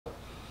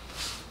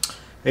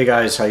Hey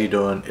guys, how you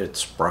doing?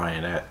 It's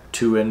Brian at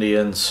Two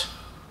Indians.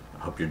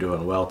 I hope you're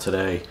doing well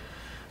today.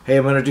 Hey,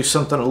 I'm going to do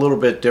something a little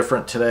bit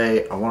different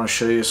today. I want to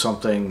show you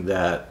something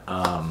that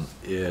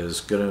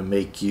is going to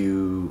make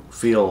you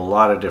feel a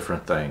lot of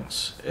different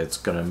things. It's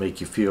going to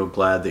make you feel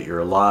glad that you're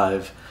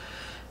alive.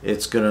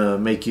 It's going to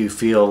make you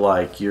feel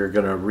like you're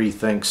going to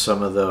rethink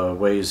some of the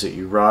ways that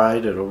you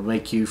ride. It'll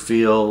make you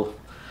feel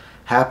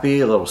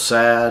happy, a little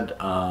sad,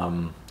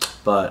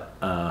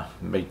 but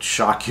may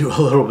shock you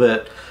a little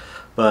bit.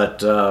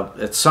 But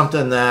it's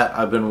something that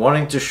I've been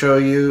wanting to show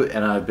you,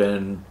 and I've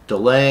been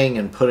delaying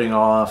and putting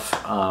off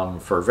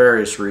for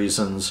various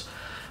reasons.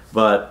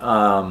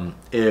 But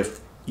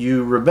if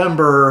you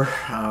remember,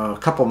 a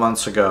couple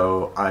months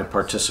ago, I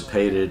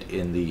participated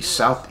in the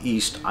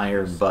Southeast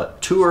Iron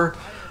Butt Tour,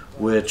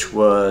 which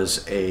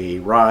was a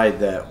ride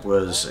that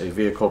was a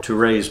vehicle to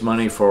raise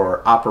money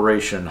for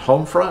Operation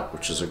Homefront,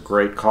 which is a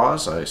great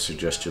cause. I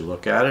suggest you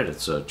look at it.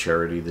 It's a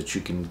charity that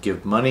you can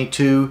give money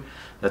to.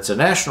 That's a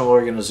national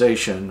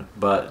organization,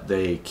 but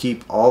they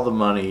keep all the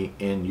money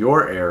in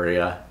your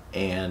area,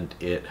 and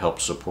it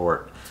helps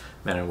support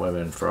men and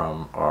women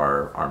from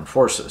our armed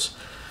forces.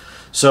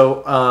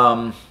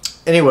 So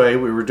anyway,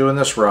 we were doing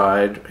this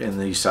ride in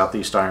the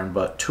Southeast Iron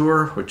Butt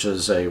Tour, which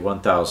is a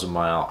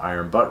 1,000-mile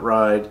iron butt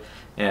ride.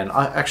 And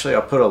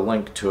I'll put a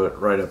link to it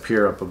right up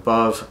here up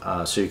above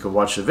so you can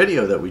watch the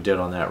video that we did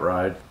on that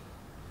ride.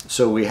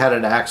 So we had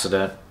an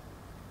accident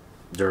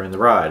during the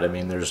ride. I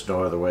mean, there's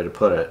no other way to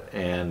put it.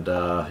 And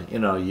you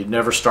know, you'd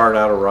never start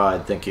out a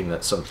ride thinking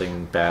that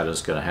something bad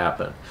is going to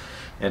happen.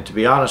 And to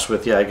be honest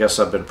with you, I guess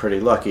I've been pretty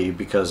lucky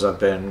because I've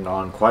been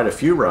on quite a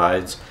few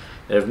rides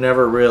and have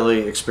never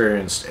really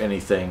experienced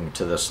anything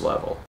to this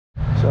level.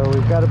 So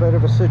we've got a bit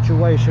of a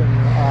situation.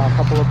 A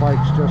couple of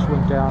bikes just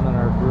went down in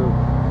our group.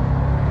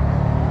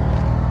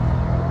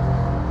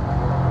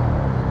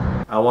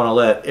 I want to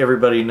let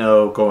everybody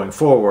know going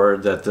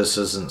forward that this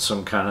isn't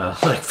some kind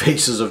of like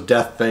faces of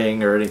death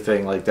thing or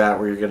anything like that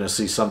where you're going to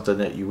see something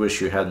that you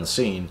wish you hadn't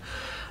seen.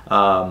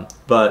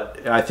 But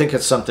I think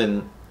it's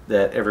something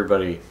that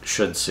everybody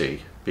should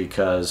see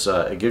because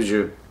it gives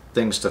you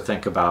things to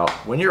think about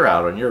when you're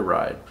out on your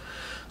ride.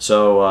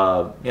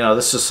 So, you know,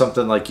 this is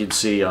something like you'd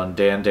see on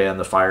Dan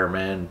the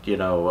Fireman, you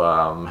know,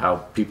 how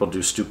people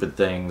do stupid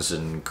things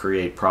and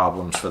create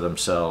problems for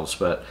themselves.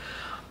 But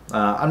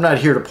I'm not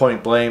here to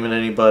point blame at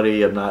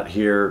anybody. I'm not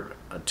here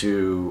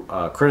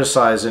to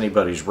criticize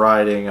anybody's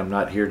riding. I'm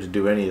not here to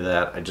do any of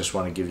that. I just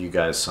want to give you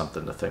guys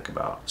something to think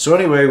about. So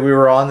anyway, we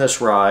were on this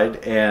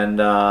ride, and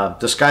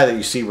this guy that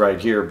you see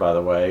right here, by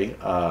the way,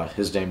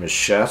 his name is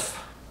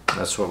Chef.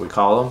 That's what we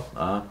call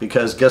him,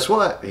 because guess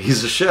what?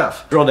 He's a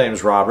chef. His real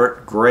name's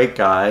Robert, great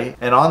guy.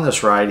 And on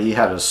this ride, he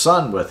had his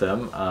son with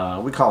him.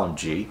 We call him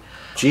G.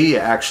 G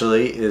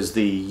actually is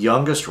the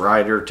youngest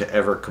rider to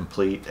ever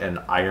complete an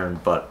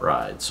iron butt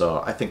ride.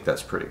 So I think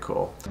that's pretty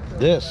cool.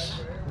 This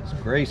is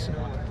Grayson.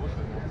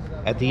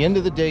 At the end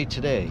of the day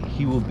today,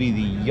 he will be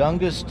the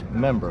youngest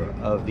member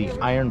of the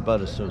Iron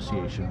Butt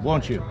Association,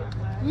 won't you?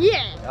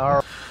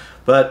 Yeah.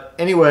 But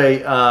anyway,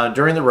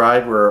 during the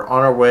ride, we're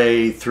on our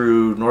way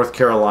through North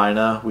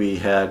Carolina. We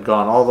had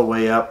gone all the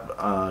way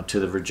up to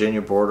the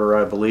Virginia border,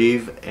 I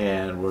believe,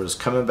 and was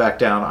coming back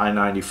down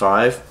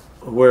I-95.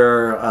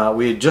 Where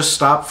we had just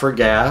stopped for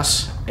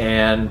gas,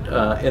 and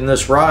in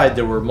this ride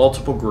there were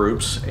multiple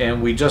groups,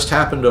 and we just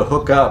happened to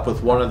hook up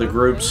with one of the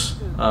groups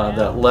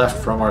that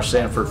left from our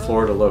Sanford,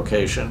 Florida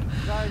location,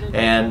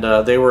 and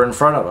they were in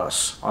front of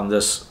us on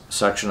this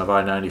section of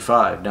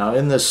I-95. Now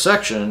in this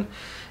section,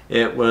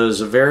 it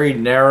was a very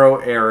narrow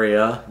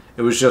area.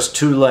 It was just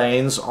two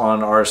lanes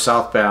on our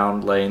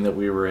southbound lane that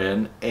we were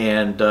in,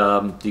 and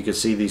you could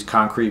see these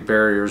concrete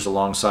barriers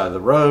alongside the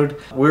road.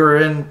 We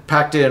were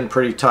packed in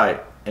pretty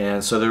tight.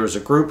 And so there was a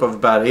group of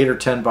about 8 or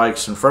 10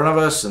 bikes in front of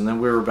us, and then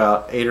we were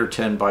about 8 or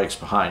 10 bikes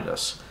behind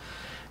us.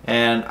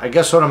 And I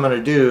guess what I'm going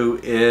to do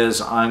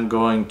is I'm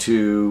going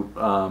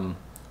to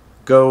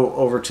go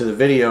over to the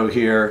video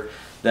here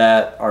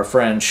that our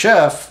friend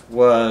Chef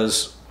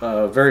was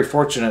very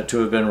fortunate to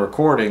have been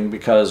recording,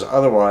 because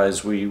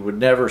otherwise we would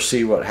never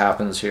see what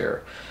happens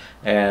here.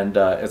 And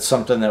it's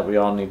something that we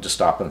all need to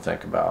stop and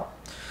think about.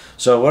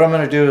 So what I'm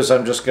going to do is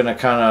I'm just going to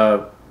kind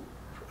of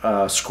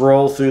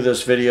scroll through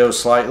this video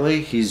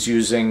slightly. He's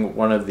using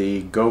one of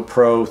the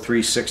GoPro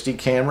 360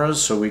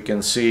 cameras so we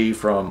can see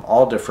from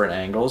all different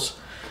angles,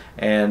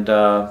 and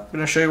I'm going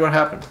to show you what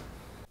happened.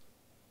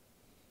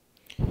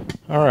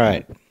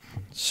 Alright,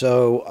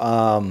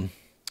 so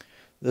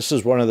this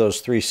is one of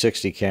those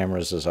 360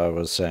 cameras, as I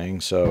was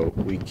saying, so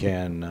we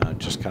can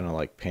just kind of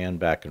like pan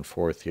back and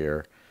forth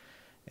here,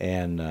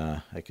 and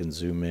I can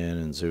zoom in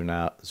and zoom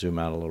out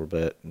a little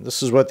bit. And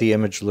this is what the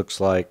image looks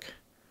like.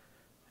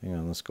 Hang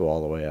on, let's go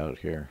all the way out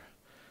here.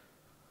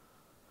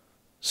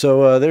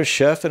 So there's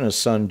Chef and his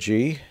son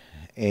G,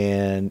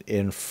 and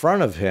in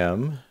front of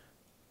him,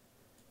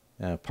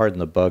 pardon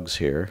the bugs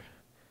here,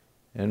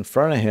 in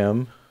front of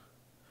him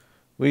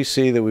we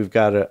see that we've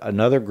got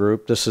another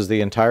group. This is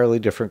the entirely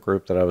different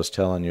group that I was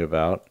telling you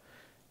about.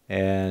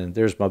 And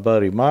there's my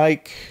buddy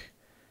Mike,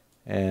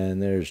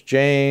 And there's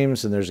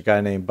James, and there's a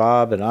guy named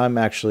Bob, and I'm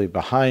actually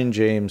behind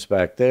James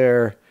back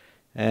there.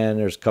 And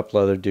there's a couple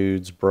other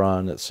dudes,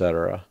 Brun,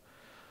 etc.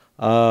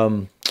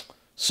 What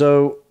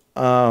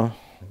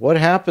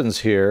happens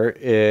here,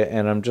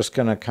 and I'm just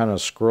going to kind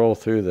of scroll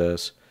through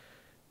this,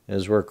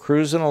 is we're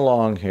cruising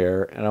along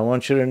here, and I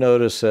want you to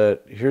notice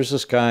that here's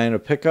this guy in a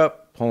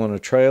pickup pulling a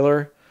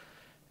trailer.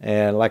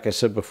 And like I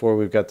said before,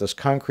 we've got this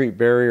concrete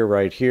barrier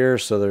right here,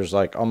 so there's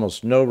like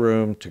almost no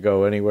room to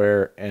go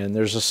anywhere. And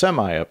there's a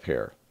semi up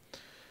here.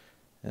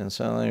 And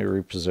so let me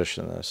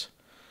reposition this.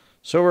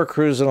 So we're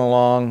cruising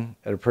along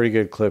at a pretty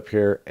good clip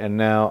here. And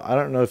now, I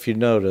don't know if you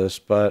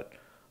noticed, but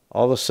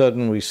all of a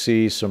sudden we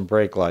see some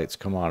brake lights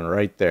come on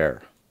right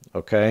there.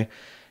 Okay?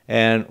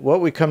 And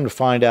what we come to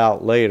find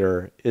out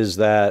later is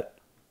that,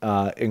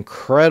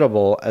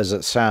 incredible as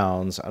it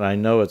sounds, and I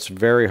know it's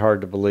very hard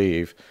to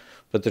believe,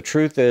 but the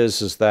truth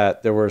is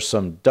that there were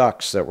some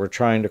ducks that were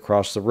trying to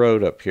cross the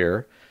road up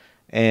here,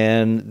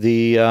 and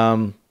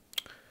the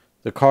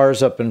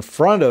cars up in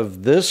front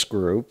of this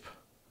group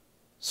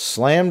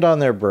slammed on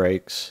their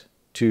brakes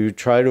to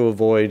try to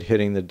avoid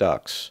hitting the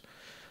ducks.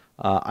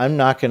 I'm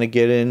not going to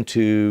get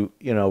into,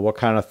 what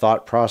kind of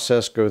thought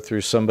process go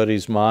through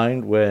somebody's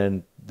mind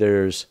when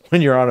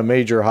you're on a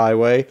major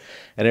highway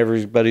and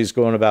everybody's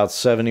going about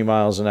 70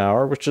 miles an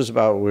hour, which is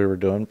about what we were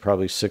doing,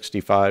 probably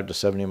 65 to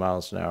 70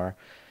 miles an hour.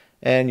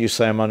 And you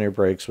slam on your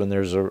brakes when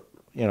there's a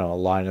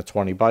line of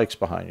 20 bikes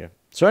behind you.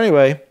 So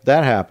anyway,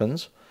 that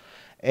happens.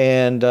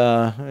 And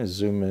let me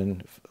zoom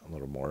in a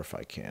little more if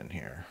I can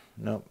here.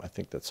 Nope, I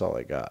think that's all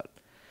I got.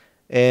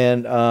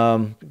 And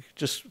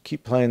just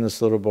keep playing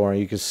this little boring.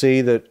 You can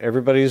see that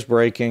everybody's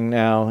braking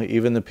now.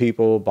 Even the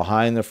people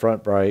behind the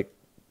front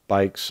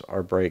bikes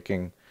are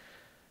braking.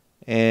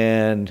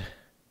 And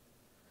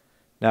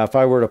now if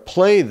I were to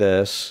play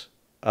this,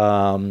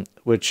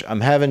 which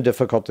I'm having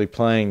difficulty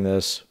playing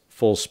this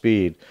full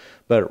speed,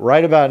 but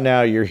right about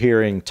now you're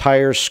hearing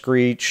tires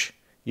screech,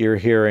 you're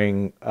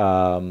hearing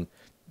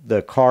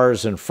the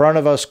cars in front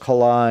of us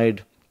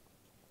collide,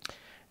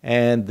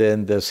 and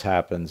then this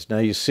happens. Now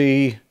you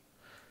see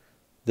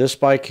this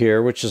bike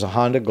here, which is a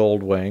Honda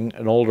Goldwing,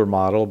 an older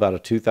model, about a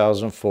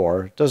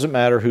 2004. Doesn't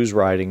matter who's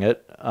riding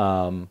it,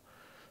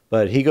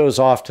 but he goes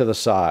off to the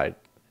side.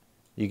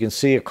 You can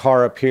see a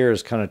car up here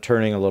is kind of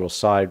turning a little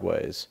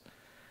sideways.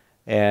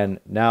 And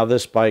now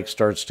this bike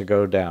starts to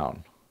go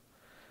down.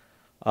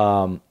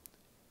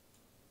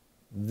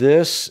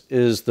 This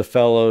is the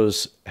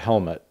fellow's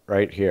helmet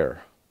right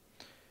here.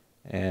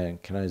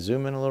 And can I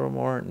zoom in a little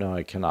more? No,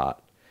 I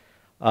cannot.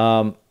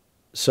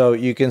 So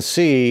you can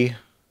see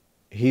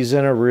he's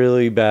in a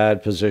really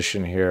bad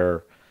position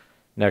here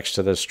next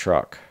to this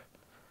truck.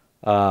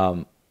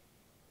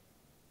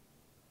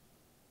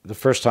 The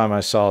first time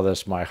I saw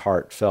this, my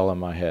heart fell in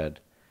my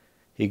head.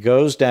 He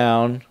goes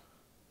down.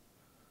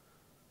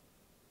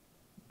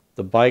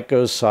 The bike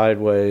goes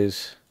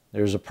sideways.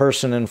 There's a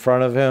person in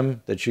front of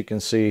him that you can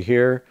see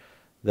here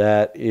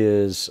that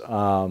is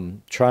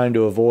trying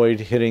to avoid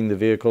hitting the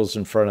vehicles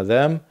in front of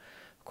them.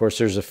 Of course,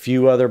 there's a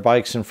few other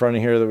bikes in front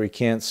of here that we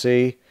can't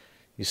see.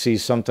 You see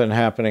something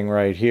happening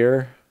right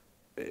here.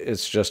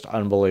 It's just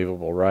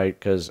unbelievable, right?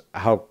 Because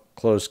how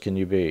close can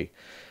you be?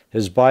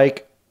 His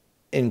bike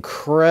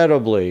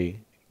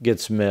incredibly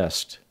gets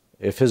missed.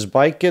 If his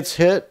bike gets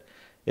hit,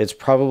 it's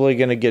probably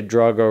going to get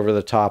drug over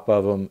the top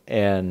of him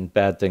and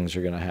bad things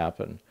are going to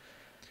happen.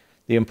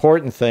 The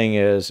important thing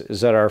is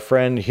that our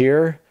friend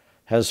here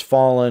has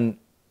fallen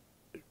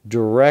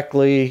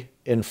directly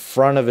in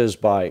front of his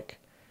bike.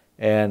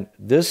 And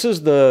this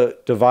is the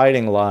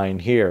dividing line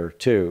here,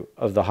 too,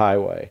 of the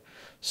highway.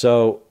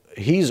 So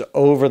he's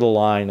over the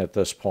line at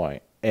this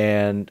point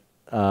and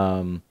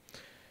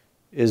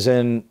is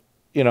in,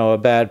 a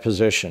bad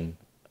position.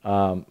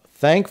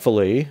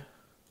 Thankfully,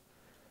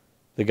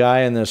 the guy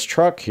in this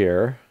truck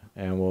here,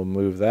 and we'll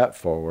move that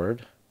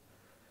forward,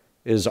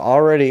 is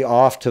already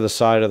off to the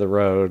side of the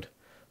road.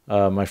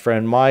 My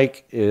friend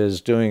Mike is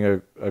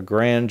doing a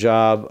grand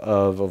job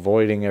of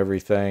avoiding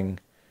everything.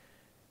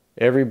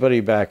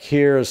 Everybody back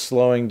here is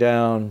slowing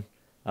down.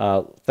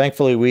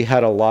 Thankfully, we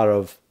had a lot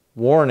of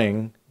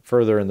warning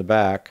further in the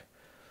back.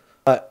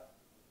 But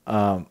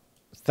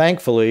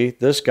thankfully,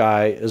 this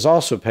guy is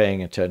also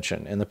paying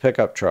attention in the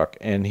pickup truck,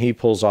 and he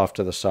pulls off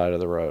to the side of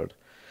the road.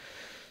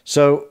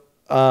 So,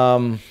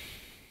 all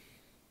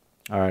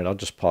right, I'll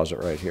just pause it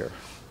right here.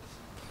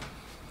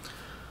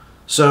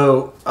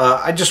 So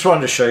I just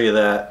wanted to show you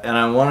that, and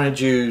I wanted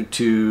you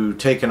to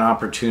take an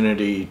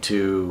opportunity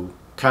to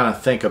kind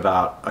of think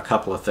about a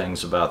couple of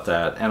things about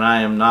that. And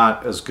I am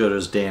not as good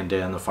as Dan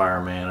the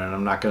fireman, and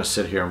I'm not going to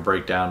sit here and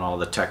break down all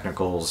the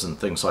technicals and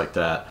things like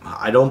that.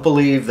 I don't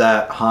believe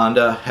that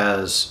Honda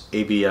has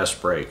ABS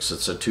brakes.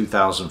 It's a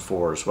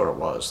 2004 is what it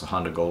was, the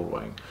Honda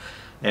Goldwing.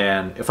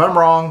 And if I'm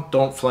wrong,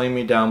 don't flame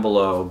me down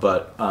below,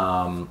 but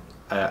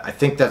I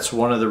think that's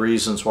one of the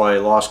reasons why he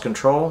lost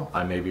control.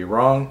 I may be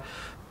wrong.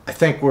 I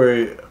think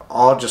we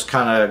all just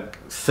kind of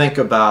think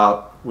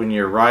about when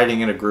you're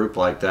riding in a group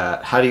like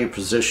that, how do you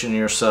position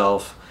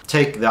yourself?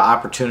 Take the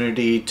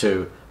opportunity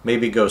to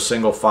maybe go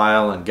single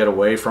file and get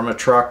away from a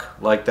truck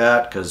like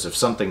that, because if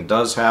something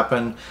does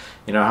happen,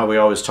 you know how we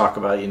always talk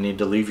about you need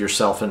to leave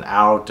yourself an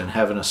out and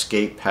have an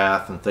escape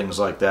path and things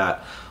like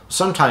that.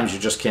 Sometimes you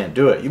just can't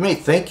do it. You may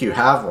think you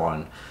have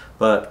one,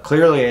 but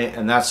clearly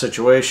in that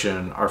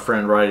situation, our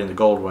friend riding the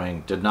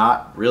Goldwing did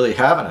not really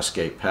have an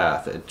escape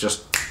path. It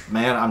just,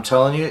 man, I'm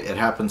telling you, it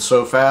happened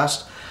so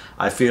fast.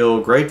 I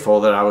feel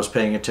grateful that I was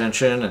paying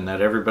attention and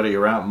that everybody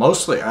around,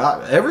 mostly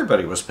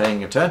everybody was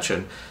paying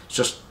attention. It's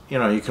just, you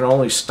know, you can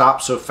only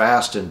stop so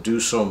fast and do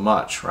so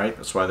much, right?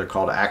 That's why they're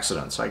called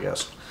accidents, I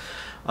guess.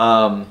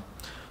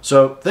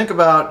 So think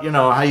about, you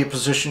know, how you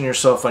position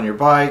yourself on your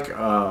bike,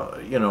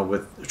 you know,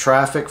 with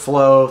traffic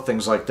flow,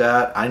 things like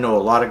that. I know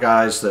a lot of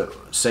guys that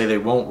say they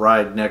won't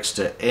ride next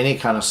to any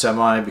kind of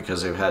semi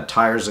because they've had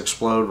tires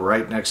explode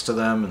right next to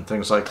them and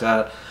things like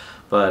that.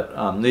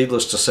 But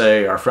needless to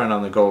say, our friend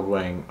on the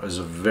Goldwing is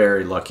a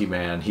very lucky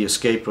man. He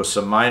escaped with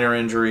some minor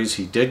injuries.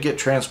 He did get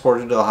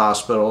transported to the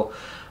hospital.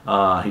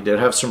 He did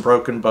have some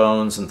broken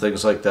bones and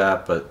things like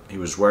that, but he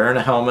was wearing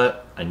a helmet.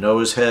 I know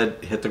his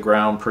head hit the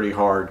ground pretty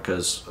hard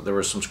because there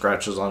were some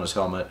scratches on his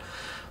helmet.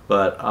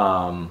 But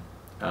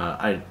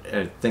I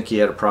think he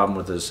had a problem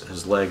with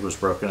his leg was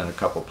broken in a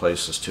couple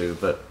places too.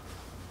 But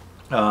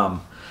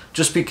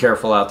just be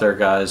careful out there,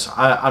 guys.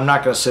 I'm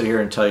not going to sit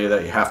here and tell you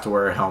that you have to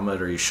wear a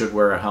helmet or you should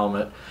wear a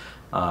helmet.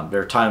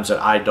 There are times that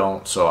I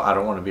don't, so I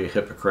don't want to be a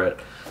hypocrite.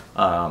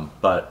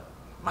 But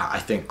I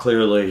think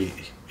clearly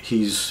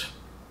he's,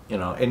 you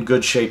know, in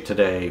good shape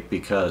today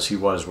because he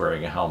was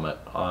wearing a helmet.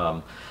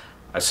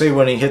 I say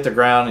when he hit the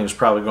ground, he was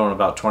probably going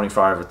about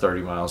 25 or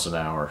 30 miles an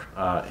hour.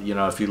 You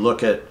know, if you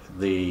look at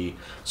the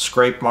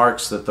scrape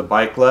marks that the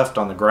bike left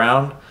on the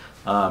ground,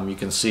 you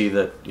can see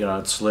that, you know,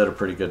 it slid a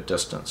pretty good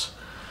distance.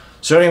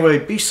 So anyway,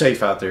 be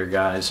safe out there,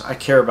 guys. I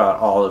care about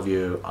all of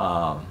you.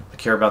 I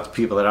care about the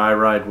people that I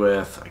ride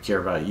with. I care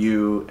about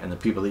you and the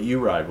people that you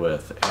ride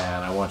with.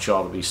 And I want you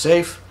all to be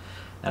safe.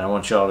 And I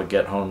want you all to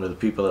get home to the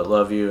people that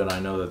love you. And I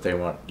know that they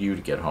want you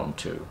to get home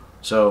too.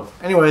 So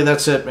anyway,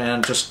 that's it,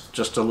 man.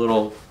 Just a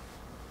little...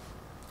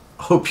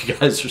 Hope you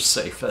guys are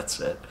safe. That's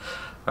it.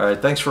 All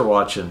right. Thanks for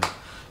watching.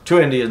 Two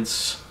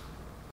Indians.